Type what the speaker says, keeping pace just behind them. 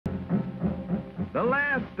The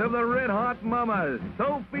last of the Red Hot Mommas,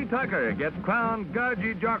 Sophie Tucker, gets crowned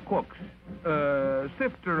Gaji Jarquooks,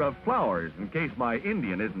 sifter of flowers, in case my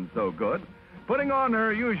Indian isn't so good. Putting on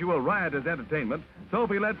her usual riotous entertainment,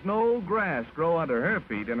 Sophie lets no grass grow under her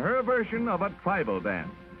feet in her version of a tribal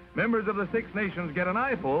dance. Members of the Six Nations get an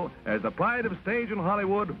eyeful as the pride of stage in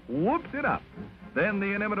Hollywood whoops it up. Then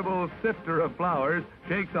the inimitable sifter of flowers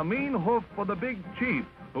shakes a mean hoof for the big chief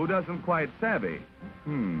who doesn't quite savvy.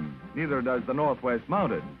 Neither does the Northwest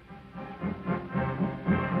Mounted.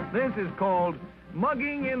 This is called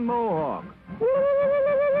mugging in Mohawk.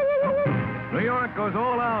 New York goes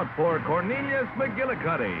all out for Cornelius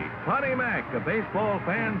McGillicuddy, Connie Mack, a baseball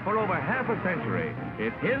fan for over half a century.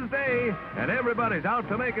 It's his day, and everybody's out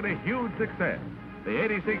to make it a huge success. The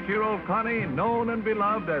 86-year-old Connie, known and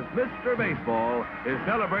beloved as Mr. Baseball, is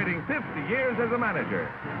celebrating 50 years as a manager.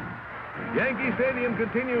 Yankee Stadium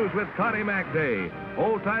continues with Connie Mack Day.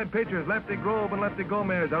 Old-time pitchers Lefty Grove and Lefty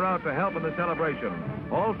Gomez are out to help in the celebration.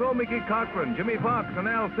 Also, Mickey Cochran, Jimmy Fox, and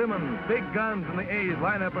Al Simmons, big guns in the A's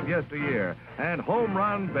lineup of yesteryear. And Home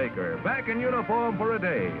Run Baker, back in uniform for a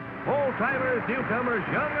day. Old-timers, newcomers,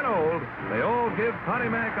 young and old, they all give Connie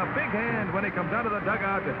Mack a big hand when he comes out of the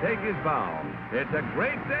dugout to take his bow. It's a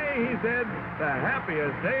great day, he said, the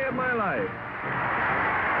happiest day of my life.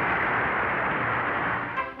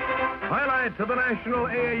 Highlights of the National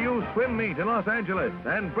AAU Swim Meet in Los Angeles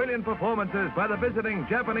and brilliant performances by the visiting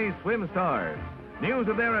Japanese swim stars. News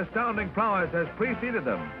of their astounding prowess has preceded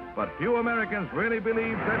them, but few Americans really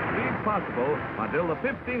believed such feats possible until the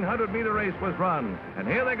 1,500-meter race was run. And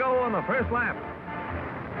here they go on the first lap.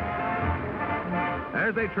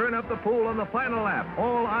 As they turn up the pool on the final lap,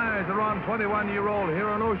 all eyes are on 21-year-old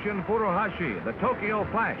Hironoshin Furuhashi, the Tokyo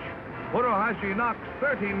Flash. Furuhashi knocks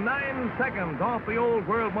 39 seconds off the old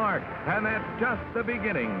world mark, and that's just the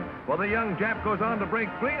beginning, for the young Jap goes on to break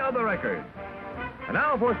 3 other records. And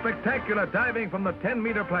now for spectacular diving from the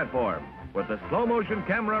 10-meter platform, with the slow-motion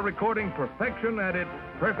camera recording perfection at its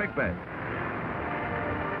perfect best.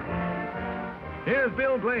 Here's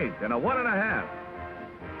Bill Glades in a 1.5.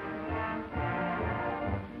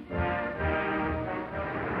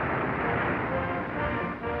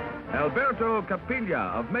 Alberto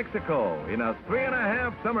Capilla of Mexico in a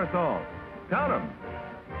 3.5 somersault. Count 'em.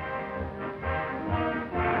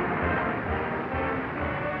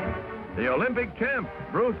 The Olympic champ,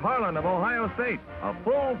 Bruce Harlan of Ohio State, a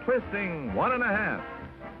full twisting 1.5.